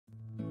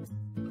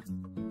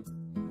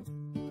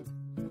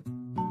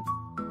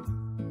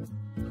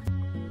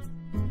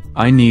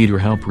I need your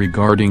help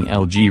regarding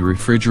LG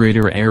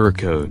refrigerator error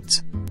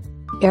codes.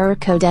 Error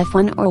code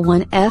F1 or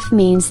 1F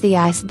means the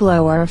ice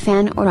blower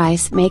fan or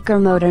ice maker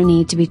motor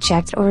need to be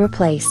checked or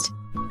replaced.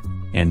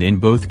 And in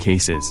both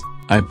cases,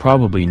 I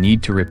probably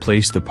need to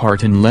replace the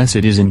part unless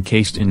it is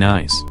encased in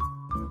ice.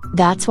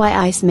 That's why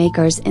ice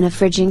makers in a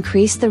fridge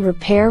increase the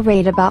repair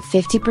rate about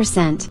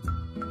 50%.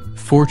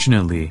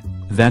 Fortunately,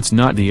 that's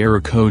not the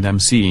error code I'm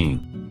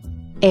seeing.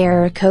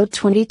 Error code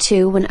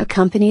 22 when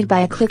accompanied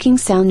by a clicking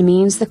sound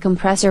means the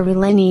compressor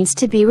relay needs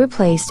to be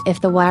replaced if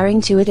the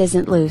wiring to it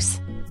isn't loose.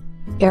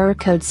 Error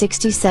code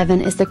 67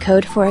 is the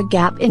code for a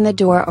gap in the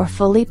door or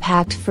fully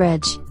packed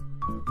fridge.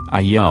 I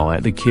yell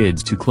at the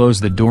kids to close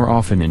the door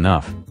often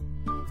enough.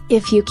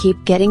 If you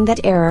keep getting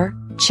that error,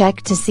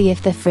 check to see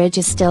if the fridge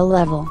is still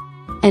level.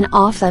 An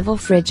off-level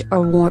fridge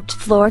or warped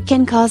floor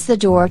can cause the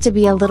door to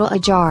be a little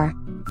ajar.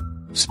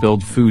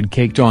 Spilled food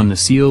caked on the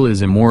seal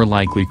is a more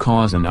likely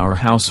cause in our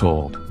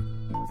household.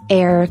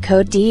 Error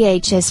code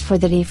DH is for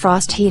the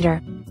defrost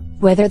heater.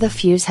 Whether the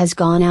fuse has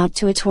gone out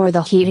to it or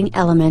the heating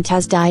element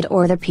has died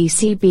or the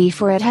PCB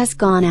for it has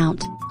gone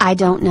out, I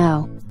don't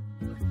know.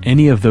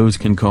 Any of those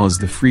can cause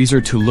the freezer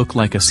to look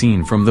like a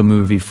scene from the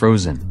movie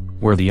Frozen,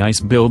 where the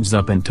ice builds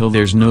up until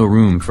there's no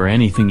room for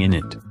anything in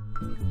it.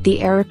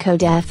 The error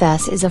code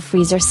FS is a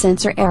freezer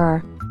sensor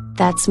error.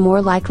 That's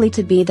more likely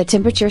to be the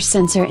temperature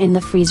sensor in the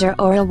freezer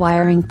or a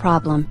wiring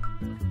problem.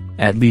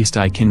 At least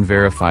I can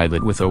verify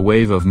that with a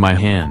wave of my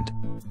hand.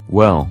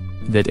 Well,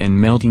 that and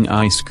melting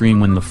ice cream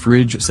when the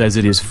fridge says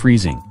it is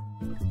freezing.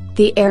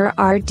 The error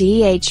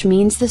RDH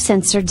means the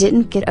sensor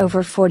didn't get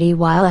over 40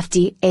 while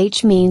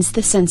FDH means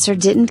the sensor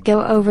didn't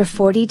go over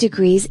 40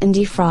 degrees in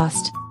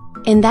defrost.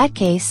 In that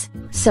case,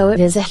 so it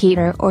is a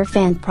heater or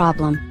fan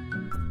problem.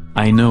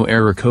 I know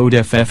error code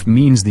FF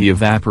means the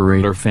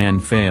evaporator fan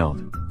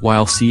failed,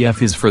 while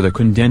CF is for the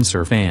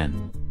condenser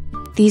fan.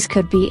 These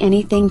could be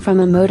anything from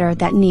a motor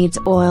that needs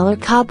oil or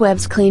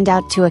cobwebs cleaned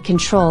out to a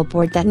control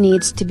board that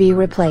needs to be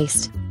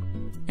replaced.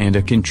 And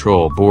a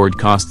control board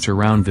costs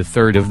around a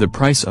third of the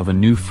price of a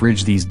new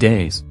fridge these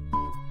days.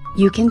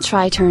 You can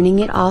try turning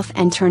it off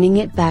and turning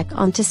it back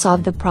on to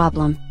solve the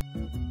problem.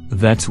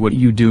 That's what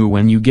you do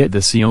when you get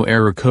the CO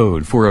error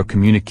code for a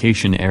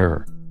communication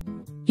error.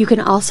 You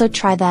can also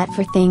try that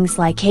for things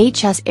like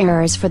HS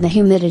errors for the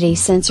humidity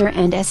sensor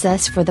and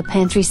SS for the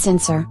pantry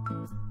sensor.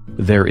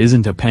 There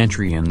isn't a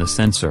pantry in the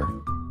sensor.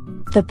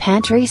 The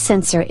pantry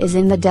sensor is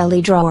in the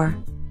deli drawer.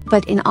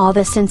 But in all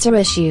the sensor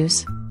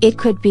issues, it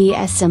could be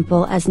as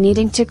simple as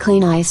needing to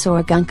clean ice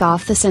or gunk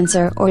off the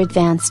sensor or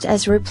advanced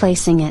as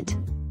replacing it.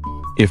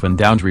 If in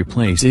doubt,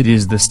 replace it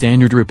is the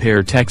standard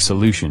repair tech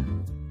solution.